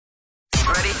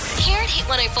Hit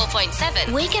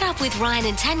 104.7. Wake it up with Ryan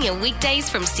and Tanya weekdays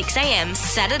from 6 a.m.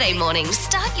 Saturday mornings.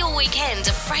 Start your weekend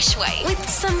a fresh way with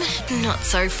some not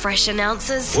so fresh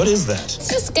announcers. What is that? It's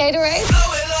just Gatorade.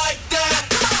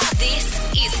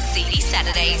 This is Seedy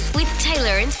Saturdays with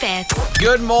Taylor and Beth.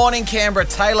 Good morning, Canberra.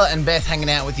 Taylor and Beth hanging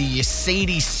out with you. Your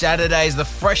Seedy Saturdays, the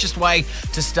freshest way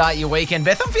to start your weekend.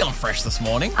 Beth, I'm feeling fresh this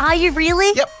morning. Are you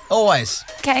really? Yep, always.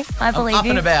 Okay, I believe I'm up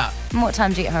you. and about. And what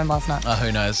time did you get home last night? Oh,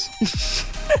 who knows?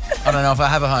 I don't know if I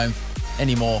have a home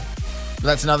anymore. But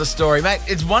that's another story. Mate,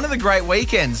 it's one of the great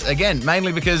weekends. Again,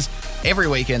 mainly because every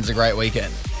weekend's a great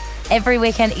weekend. Every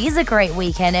weekend is a great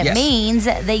weekend. It means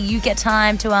that you get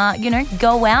time to,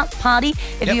 go out, party.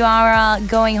 If you are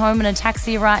going home in a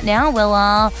taxi right now,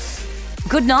 well,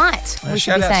 good night, we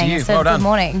should be saying. Instead of good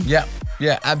morning. Yeah,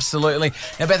 absolutely.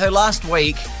 Now, Beth, last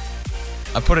week,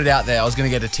 I put it out there, I was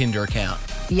going to get a Tinder account.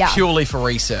 Yeah. Purely for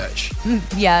research.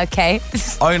 Yeah, okay.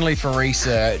 Only for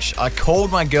research. I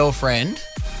called my girlfriend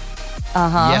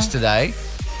yesterday,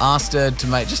 asked her to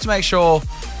make sure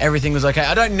everything was okay.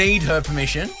 I don't need her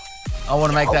permission. I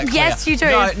want to make that clear. Yes, you do.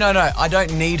 No, I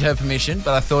don't need her permission,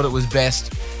 but I thought it was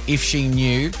best if she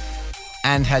knew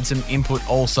and had some input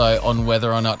also on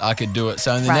whether or not I could do it.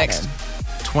 So in the next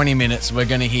 20 minutes, we're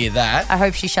going to hear that. I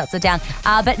hope she shuts it down.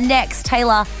 But next,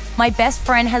 Taylor, my best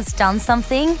friend has done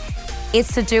something.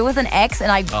 It's to do with an ex,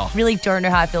 and I really don't know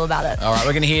how I feel about it. All right,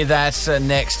 we're going to hear that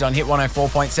next on Hit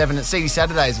 104.7 at Seedy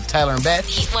Saturdays with Taylor and Beth.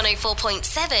 Hit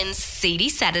 104.7 Seedy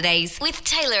Saturdays with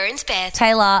Taylor and Beth.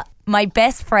 Taylor, my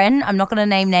best friend, I'm not going to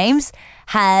name names,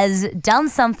 has done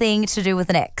something to do with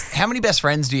an ex. How many best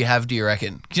friends do you have, do you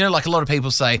reckon? You know, like a lot of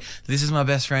people say, this is my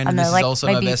best friend and this is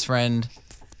also my best friend.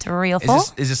 3 or 4.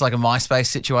 Is this like a MySpace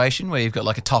situation where you've got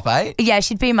like a top 8? Yeah,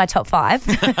 she'd be in my top 5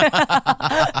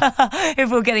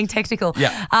 if we're getting technical.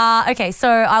 Yeah. Okay, so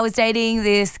I was dating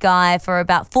this guy for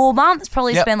about 4 months,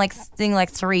 probably spent like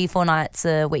 3-4 nights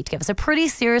a week together. So pretty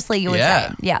seriously, you would say.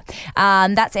 Yeah.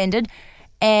 That's ended.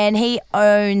 And he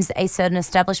owns a certain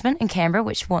establishment in Canberra,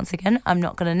 which once again, I'm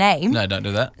not going to name. No, don't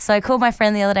do that. So I called my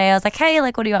friend the other day. I was like, hey,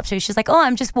 like, what are you up to? She's like, oh,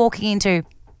 I'm just walking into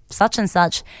such and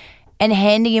such and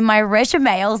handing in my resume.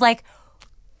 I was like,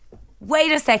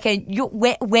 wait a second,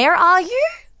 where are you?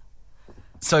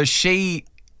 So she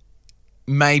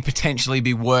may potentially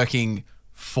be working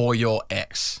for your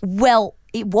ex. Well,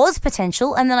 it was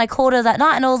potential. And then I called her that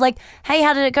night and I was like, hey,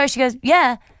 how did it go? She goes,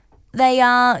 yeah, they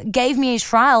gave me a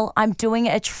trial. I'm doing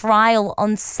a trial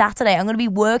on Saturday. I'm going to be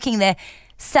working there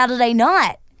Saturday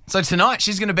night. So tonight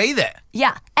she's going to be there.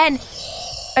 Yeah. And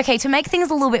okay, to make things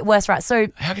a little bit worse, right? So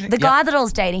the guy that I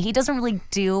was dating, he doesn't really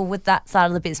deal with that side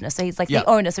of the business. So he's like the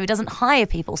owner, so he doesn't hire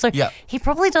people. So he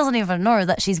probably doesn't even know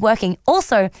that she's working.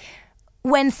 Also,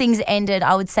 when things ended,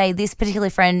 I would say this particular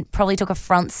friend probably took a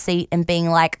front seat and being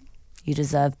like, you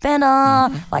deserve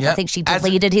better. Like, I think she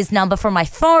deleted his number from my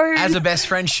phone. As a best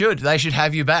friend should. They should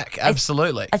have you back.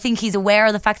 Absolutely. I think he's aware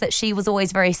of the fact that she was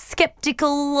always very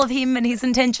skeptical of him and his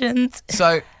intentions.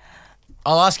 So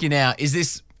I'll ask you now, is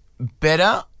this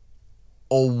better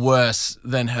or worse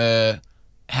than her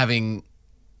having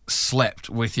slept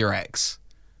with your ex?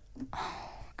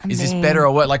 Is this better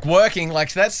or worse? Like working,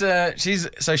 like that's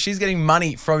she's getting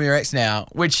money from your ex now,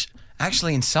 which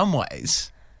actually in some ways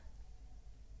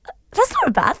that's not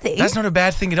a bad thing. That's not a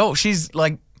bad thing at all. She's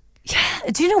like, yeah.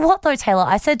 Do you know what though, Taylor?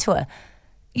 I said to her,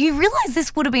 you realise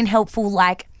this would have been helpful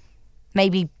like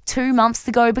maybe 2 months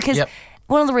ago because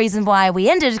one of the reasons why we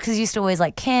ended is because you used to always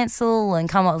like cancel and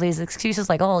come up with these excuses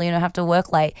like, oh, have to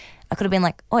work late. I could have been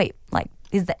like, wait, like,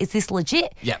 is this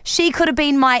legit? Yeah. She could have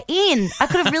been my in. I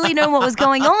could have really known what was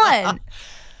going on.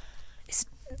 It's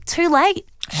too late.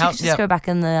 Should just go back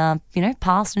in the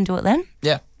past and do it then.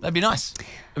 Yeah, that'd be nice.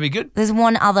 That'd be good. There's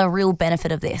one other real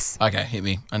benefit of this. Okay, hit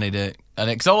me. I need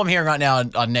because all I'm hearing right now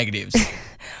are negatives.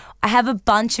 I have a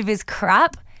bunch of his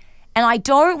crap. And I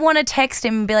don't want to text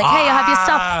him and be like, hey, I have your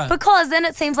stuff. Because then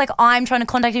it seems like I'm trying to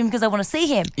contact him because I want to see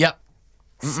him. Yep.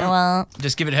 So,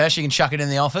 just give it her. She can chuck it in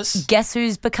the office. Guess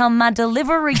who's become my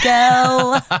delivery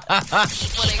girl?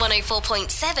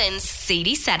 104.7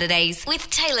 Seedy Saturdays with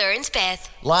Taylor and Beth.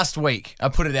 Last week, I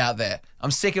put it out there.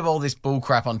 I'm sick of all this bull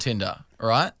crap on Tinder, all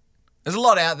right? There's a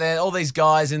lot out there, all these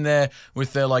guys in there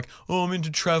with their like, oh, I'm into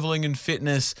traveling and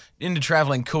fitness. Into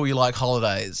traveling, cool, you like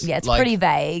holidays. Yeah, it's like, pretty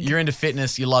vague. You're into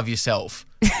fitness, you love yourself.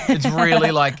 It's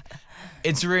really like,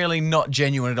 it's really not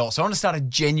genuine at all. So I want to start a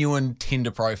genuine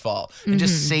Tinder profile and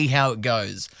just see how it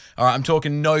goes. All right, I'm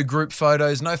talking no group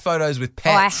photos, no photos with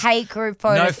pets. Oh, I hate group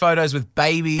photos. No photos with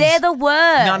babies. They're the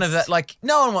worst. None of that. Like,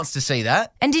 no one wants to see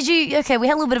that. And we had a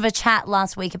little bit of a chat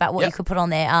last week about what you could put on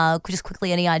there. Just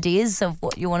quickly, any ideas of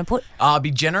what you want to put?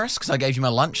 Be generous because I gave you my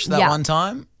lunch that one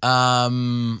time.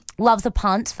 Loves a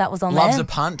punt. That was on there. Loves a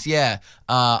punt, yeah.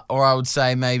 Or I would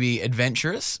say maybe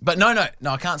adventurous. But no,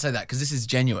 I can't say that because this is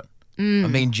genuine.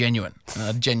 I'm being genuine.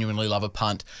 I genuinely love a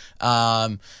punt.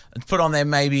 Put on there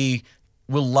maybe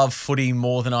will love footy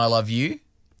more than I love you.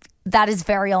 That is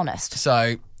very honest.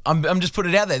 So I'm just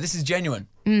putting it out there. This is genuine.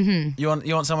 Mm-hmm.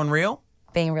 You want someone real?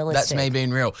 Being realistic. That's me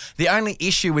being real. The only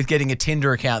issue with getting a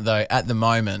Tinder account though at the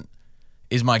moment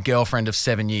is my girlfriend of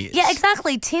 7 years. Yeah,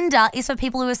 exactly. Tinder is for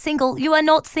people who are single. You are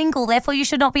not single, therefore you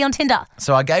should not be on Tinder.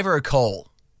 So I gave her a call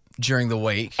during the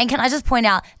week. And can I just point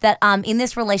out that in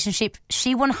this relationship,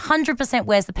 she 100%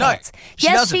 wears the pants. No,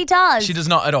 yes, she does. She does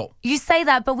not at all. You say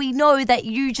that, but we know that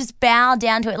you just bow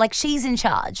down to it like she's in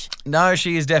charge. No,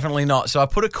 she is definitely not. So I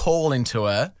put a call into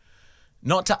her,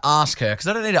 not to ask her, because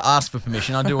I don't need to ask for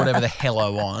permission. I do whatever the hell I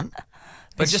want.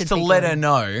 But just to let her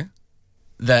know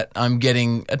that I'm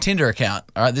getting a Tinder account.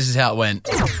 All right, this is how it went.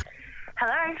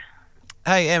 Hello.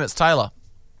 Hey, Em, it's Taylor.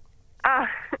 Hey,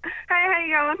 how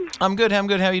you going? I'm good.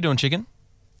 How are you doing, chicken?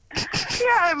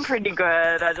 Yeah, I'm pretty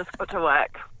good. I just got to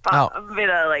work, but I'm a bit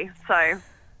early, so.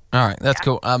 All right, that's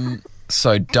cool.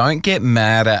 So don't get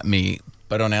mad at me,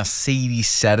 but on our Seedy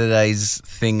Saturdays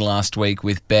thing last week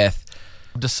with Beth,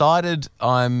 I've decided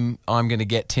I'm going to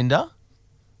get Tinder,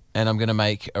 and I'm going to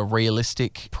make a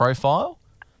realistic profile.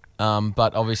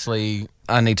 But obviously,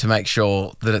 I need to make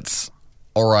sure that it's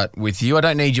all right with you. I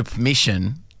don't need your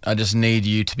permission. I just need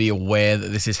you to be aware that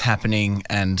this is happening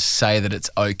and say that it's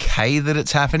okay that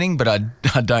it's happening, but I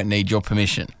don't need your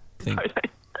permission.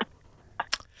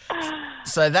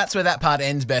 So that's where that part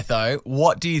ends, Betho.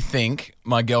 What do you think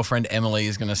my girlfriend Emily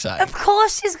is going to say? Of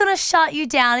course she's going to shut you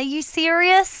down. Are you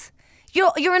serious?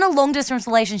 You're in a long-distance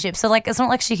relationship, so it's not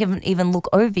like she can even look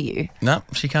over you. No,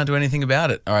 she can't do anything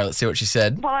about it. All right, let's see what she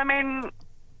said. Well, I mean,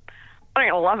 I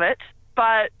don't love it,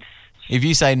 but... If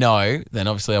you say no, then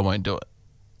obviously I won't do it.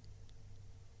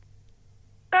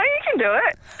 No, you can do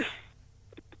it.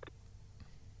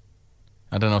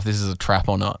 I don't know if this is a trap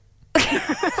or not.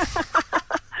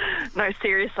 No,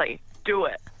 seriously, do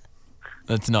it.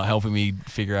 That's not helping me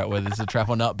figure out whether it's a trap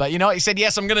or not. But you know what? You said,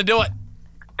 yes, I'm going to do it.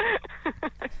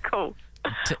 Cool.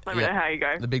 Let me know how you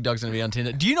go. The big dog's going to be on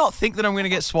Tinder. Do you not think that I'm going to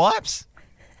get swipes?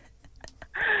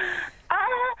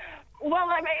 Well,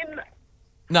 I mean...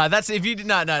 No, that's if you...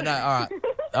 No. All right.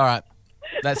 All right.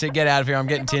 That's it. Get out of here. I'm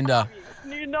getting Tinder.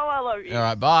 You know I love you. All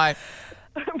right. Bye.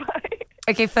 Bye.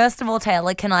 Okay, first of all,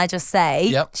 Taylor, can I just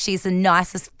say she's the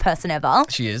nicest person ever.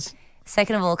 She is.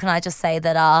 Second of all, can I just say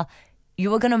that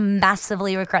you are going to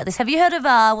massively regret this. Have you heard of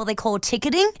what they call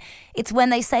ticketing? It's when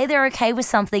they say they're okay with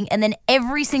something and then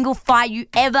every single fight you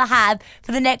ever have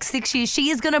for the next 6 years, she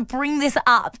is going to bring this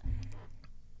up.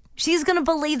 She's going to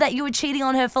believe that you were cheating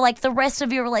on her for like the rest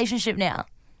of your relationship now.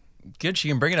 Good, she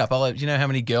can bring it up. I'll let you know how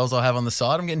many girls I'll have on the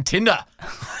side. I'm getting Tinder.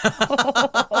 Hit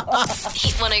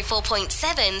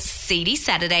 104.7 Seedy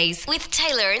Saturdays with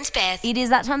Taylor and Beth. It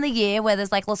is that time of the year where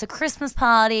there's like lots of Christmas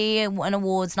party and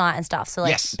awards night and stuff. So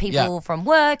like people from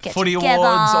work get Footy together.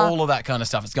 awards, all of that kind of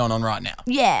stuff. It's going on right now.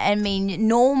 Yeah, I mean,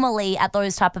 normally at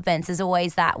those type of events, there's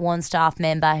always that one staff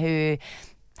member who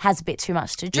has a bit too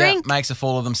much to drink. Yeah, makes a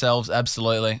fool of themselves,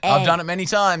 absolutely. I've done it many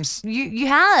times. You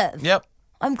have? Yep.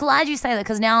 I'm glad you say that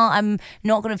because now I'm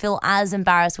not going to feel as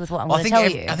embarrassed with what I'm going to tell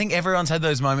you. I think everyone's had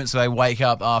those moments where they wake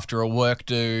up after a work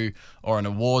do or an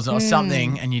awards or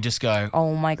something and you just go,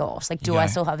 oh my gosh, like do I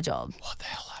still have a job? What the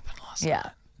hell happened last night? Yeah.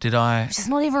 Did I? Just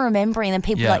not even remembering. And then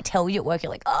people like tell you at work,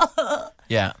 you're like, oh.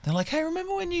 Yeah. They're like, hey,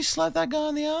 remember when you slapped that guy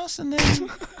on the ass? And then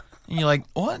and you're like,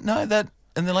 what? No, that...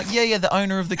 And they're like, yeah, the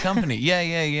owner of the company.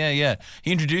 Yeah.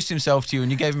 He introduced himself to you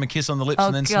and you gave him a kiss on the lips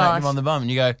and then smacked him on the bum.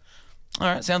 And you go, all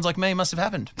right, sounds like me. Must have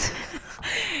happened.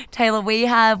 Taylor, we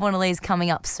have one of these coming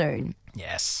up soon.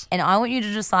 Yes. And I want you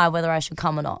to decide whether I should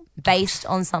come or not, based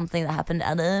on something that happened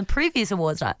at a previous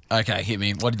awards night. Okay, hit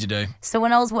me. What did you do? So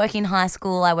when I was working in high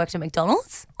school, I worked at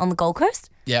McDonald's on the Gold Coast.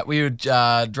 Yeah, we would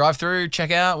drive through,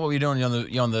 check out. What were you doing?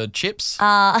 You on the chips?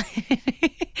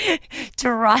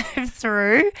 Drive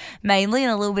through, mainly,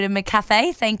 and a little bit of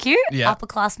McCafe, thank you. Yeah. Upper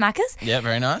class Maccas. Yeah,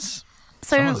 very nice.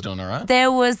 So someone's doing all right.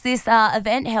 There was this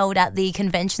event held at the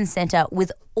convention centre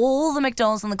with all the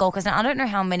McDonald's on the Gold Coast. Now, I don't know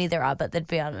how many there are, but there'd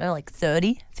be, I don't know, like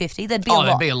 30, 50. There'd be a lot.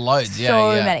 There'd be loads, yeah.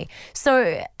 So many.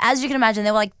 So as you can imagine,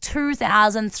 there were like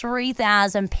 2,000,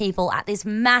 3,000 people at this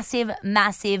massive,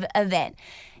 massive event.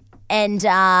 And,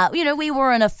 we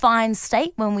were in a fine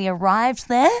state when we arrived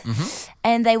there,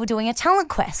 and they were doing a talent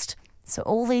quest. So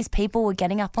all these people were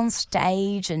getting up on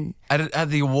stage and... At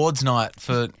the awards night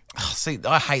for... Oh, see,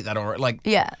 I hate that already.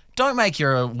 Don't make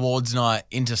your awards night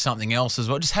into something else as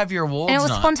well. Just have your awards night. And it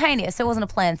was spontaneous, so it wasn't a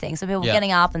planned thing. So people were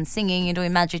getting up and singing and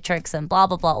doing magic tricks and blah,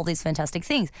 blah, blah, all these fantastic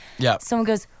things. Yeah. Someone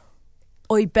goes,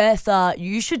 "Oi, Beth,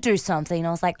 you should do something." And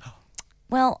I was like,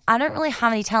 well, I don't really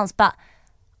have any talents, but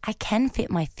I can fit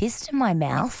my fist in my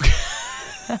mouth.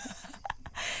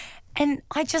 And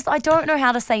I don't know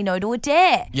how to say no to a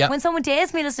dare. Yep. When someone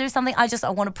dares me to do something, I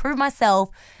want to prove myself.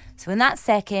 So in that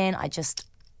second, I just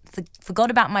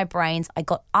forgot about my brains. I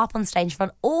got up on stage in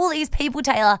front of all these people,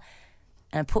 Taylor,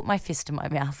 and I put my fist in my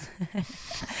mouth.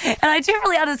 And I didn't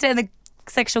really understand the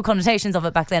sexual connotations of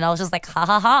it back then. I was just like, ha,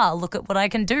 ha, ha, look at what I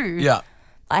can do. Yeah.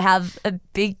 I have a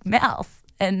big mouth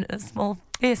and a small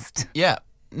fist. Yeah.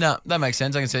 No, that makes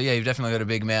sense. I can say, you've definitely got a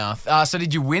big mouth. So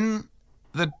did you win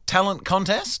the talent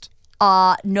contest?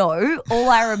 No. All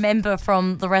I remember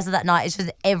from the rest of that night is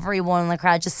just everyone in the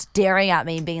crowd just staring at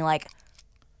me and being like,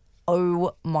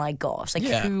 oh my gosh,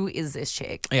 who is this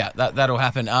chick? Yeah, that'll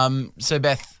happen. So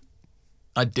Beth,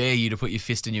 I dare you to put your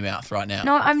fist in your mouth right now.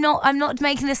 No, I'm not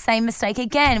making the same mistake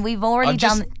again. We've already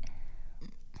done.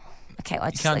 Okay, well,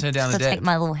 I just can't turn down the deck. Take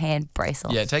my little hand brace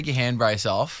off. Yeah, take your hand brace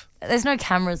off. There's no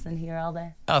cameras in here, are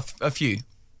there? A few.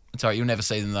 It's all right. You'll never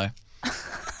see them though.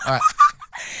 All right.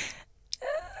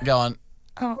 Go on.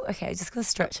 Oh, okay. Just gonna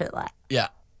stretch it like. Yeah.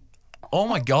 Oh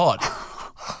my god.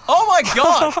 Oh my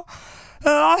god.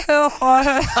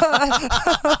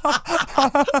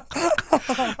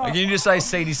 Can you just say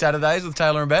Seedy Saturdays with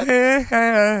Taylor and Beth?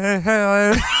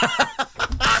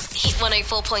 Hit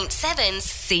 104.7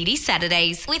 Seedy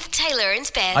Saturdays with Taylor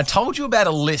and Beth. I told you about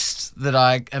a list that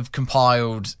I have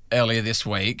compiled earlier this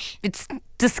week. It's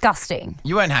disgusting.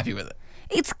 You weren't happy with it.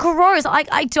 It's gross.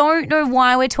 I don't know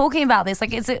why we're talking about this.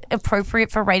 Is it appropriate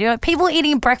for radio? People are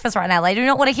eating breakfast right now. They do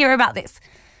not want to hear about this.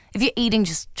 If you're eating,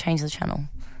 just change the channel.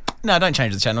 No, don't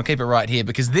change the channel. Keep it right here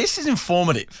because this is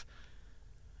informative.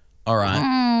 All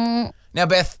right. Now,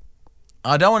 Beth,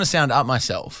 I don't want to sound up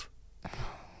myself.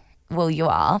 Well, you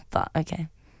are, but okay.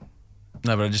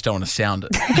 No, but I just don't want to sound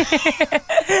it.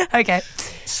 Okay.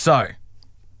 So,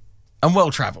 I'm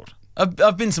well-travelled.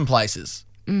 I've been some places,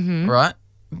 right?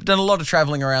 Done a lot of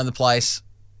travelling around the place.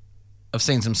 I've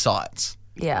seen some sights.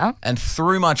 Yeah. And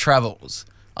through my travels,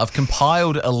 I've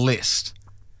compiled a list.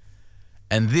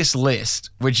 And this list,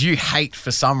 which you hate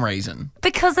for some reason.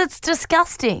 Because it's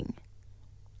disgusting.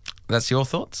 That's your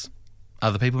thoughts?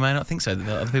 Other people may not think so.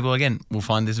 Other people, again, will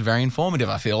find this very informative,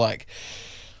 I feel like.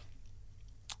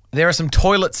 There are some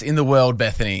toilets in the world,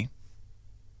 Bethany,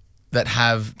 that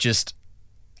have just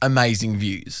amazing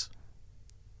views.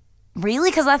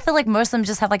 Really? Because I feel like most of them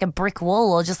just have like a brick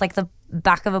wall or just like the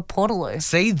back of a portaloo.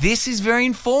 See, this is very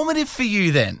informative for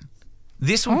you then.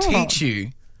 This will teach you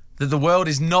that the world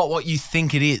is not what you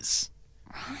think it is.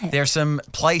 Right. There are some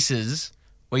places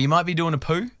where you might be doing a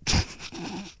poo.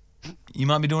 You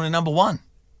might be doing a number one.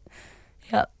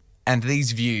 Yep. And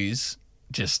these views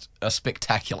just are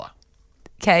spectacular.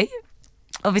 Okay.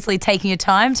 Obviously taking your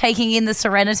time, taking in the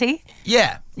serenity.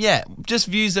 Yeah. Just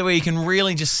views that where you can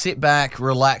really just sit back,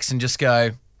 relax and just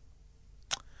go,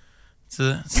 it's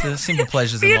the simple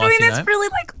pleasures of life, You're doing this really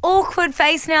like awkward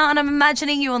face now and I'm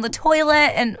imagining you on the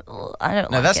toilet and I don't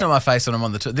No, that's not my face when I'm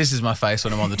on the toilet. This is my face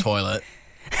when I'm on the toilet.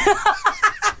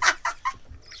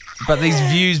 But these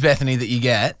views, Bethany, that you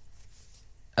get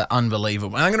are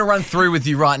unbelievable. And I'm going to run through with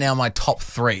you right now my top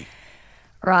 3.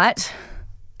 Right.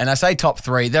 And I say top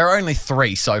 3. There are only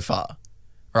 3 so far.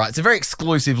 Right. It's a very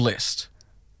exclusive list.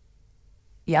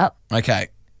 Yep. Okay.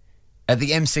 At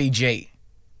the MCG,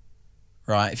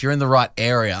 right, if you're in the right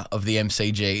area of the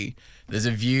MCG, there's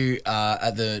a view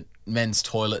at the men's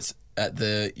toilets at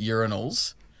the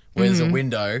urinals where there's a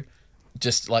window,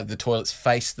 just like the toilets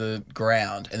face the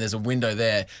ground, and there's a window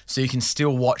there so you can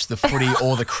still watch the footy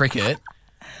or the cricket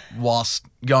whilst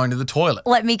going to the toilet.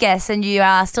 Let me guess, and you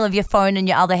still have your phone in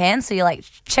your other hand, so you're like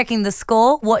checking the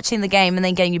score, watching the game, and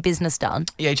then getting your business done.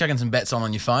 Yeah, you're chucking some bets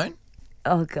on your phone.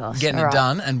 Oh, gosh. Getting it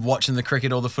done and watching the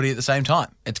cricket or the footy at the same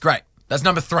time. It's great. That's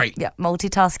number 3. Yeah,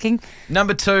 multitasking.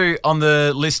 Number 2 on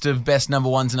the list of best number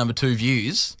 1s and number 2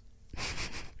 views,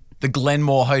 the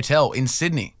Glenmore Hotel in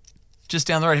Sydney. Just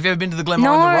down the road. Have you ever been to the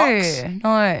Glenmore in the Rocks?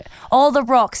 No. Oh, the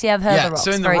Rocks. Yeah, I've heard of the Rocks.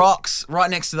 So in the Rocks, right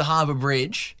next to the Harbour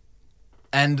Bridge,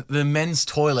 and the men's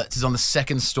toilets is on the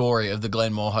 2nd story of the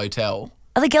Glenmore Hotel.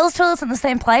 Are the girls' toilets in the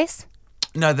same place?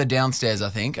 No, they're downstairs, I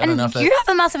think. I don't know if you have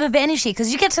a massive advantage here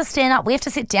because you get to stand up. We have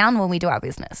to sit down when we do our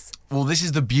business. Well, this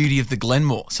is the beauty of the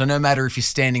Glenmore. So no matter if you're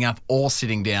standing up or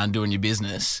sitting down doing your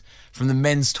business, from the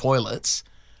men's toilets,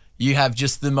 you have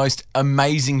just the most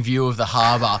amazing view of the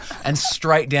harbour and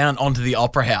straight down onto the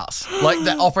Opera House. Like,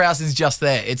 the Opera House is just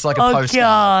there. It's like a postcard. Oh,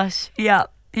 gosh. Yeah.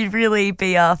 You'd really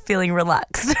be feeling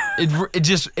relaxed.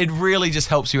 It really just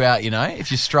helps you out, you know,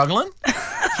 if you're struggling.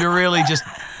 If you're really just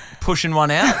pushing one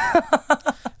out,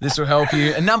 this will help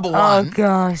you. And number one. Oh,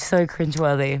 gosh, so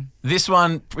cringeworthy. This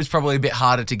one is probably a bit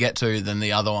harder to get to than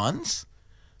the other ones.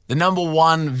 The number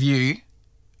one view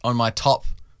on my top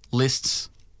lists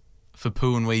for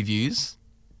poo and wee views.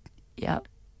 Yep.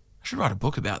 I should write a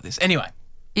book about this. Anyway.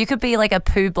 You could be like a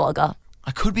poo blogger.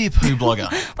 I could be a poo blogger.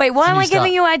 Wait, why am I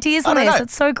giving you ideas on this?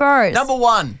 It's so gross. Number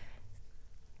one.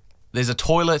 There's a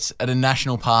toilet at a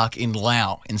national park in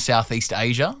Laos in Southeast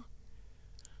Asia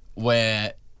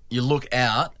where you look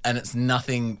out and it's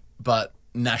nothing but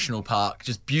national park,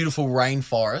 just beautiful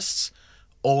rainforests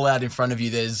all out in front of you.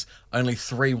 There's only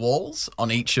 3 walls on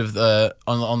each of the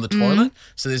on the toilet.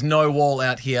 So there's no wall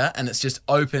out here and it's just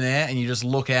open air and you just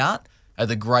look out at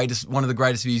one of the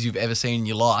greatest views you've ever seen in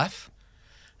your life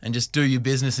and just do your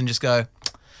business and just go,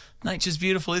 nature's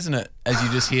beautiful, isn't it? As you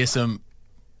just hear some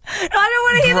I don't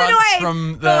want to hear the noise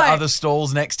from the other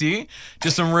stalls next to you.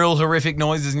 Just some real horrific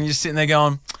noises and you're just sitting there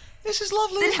going, this is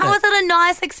lovely, Then how is it a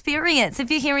nice experience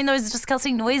if you're hearing those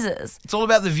disgusting noises? It's all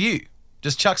about the view.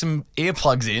 Just chuck some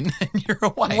earplugs in and you're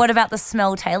away. What about the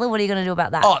smell, Taylor? What are you going to do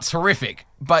about that? Oh, it's horrific.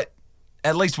 But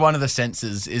at least one of the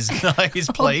senses is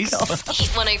pleased.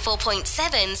 Hit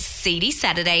 104.7 Seedy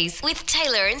Saturdays with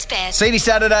Taylor and Beth. Seedy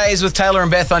Saturdays with Taylor and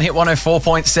Beth on Hit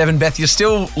 104.7. Beth, you're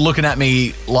still looking at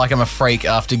me like I'm a freak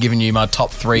after giving you my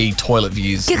top 3 toilet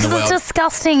views in the world. Because it's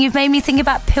disgusting. You've made me think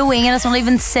about pooing and it's not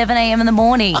even 7 a.m. in the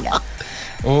morning.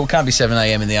 Well, it can't be 7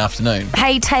 a.m. in the afternoon.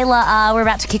 Hey, Taylor, we're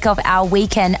about to kick off our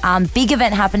weekend. Big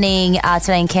event happening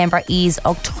today in Canberra is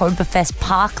Oktoberfest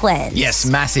Parklands. Yes,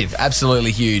 massive.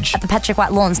 Absolutely huge. At the Patrick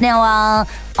White Lawns. Now, I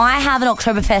have an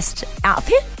Oktoberfest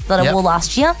outfit that I wore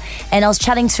last year, and I was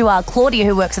chatting to Claudia,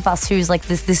 who works with us, who's like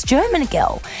this German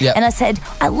girl. Yep. And I said,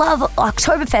 I love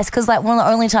Oktoberfest because like one of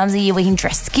the only times a year we can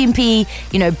dress skimpy,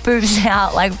 you know, boobs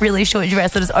out, like really short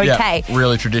dress that is okay. Yeah,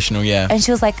 really traditional, yeah. And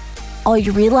she was like, oh,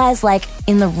 you realise, like,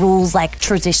 in the rules, like,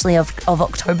 traditionally of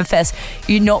Oktoberfest,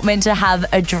 you're not meant to have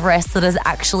a dress that is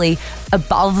actually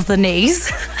above the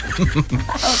knees.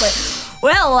 I was like,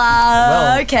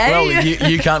 okay. Well,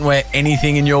 you can't wear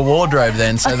anything in your wardrobe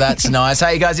then, so that's nice.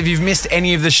 Hey, guys, if you've missed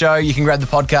any of the show, you can grab the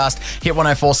podcast,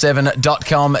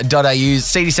 hit1047.com.au.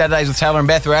 Seedy Saturdays with Taylor and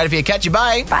Beth. We're out of here. Catch you,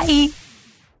 bye. Bye.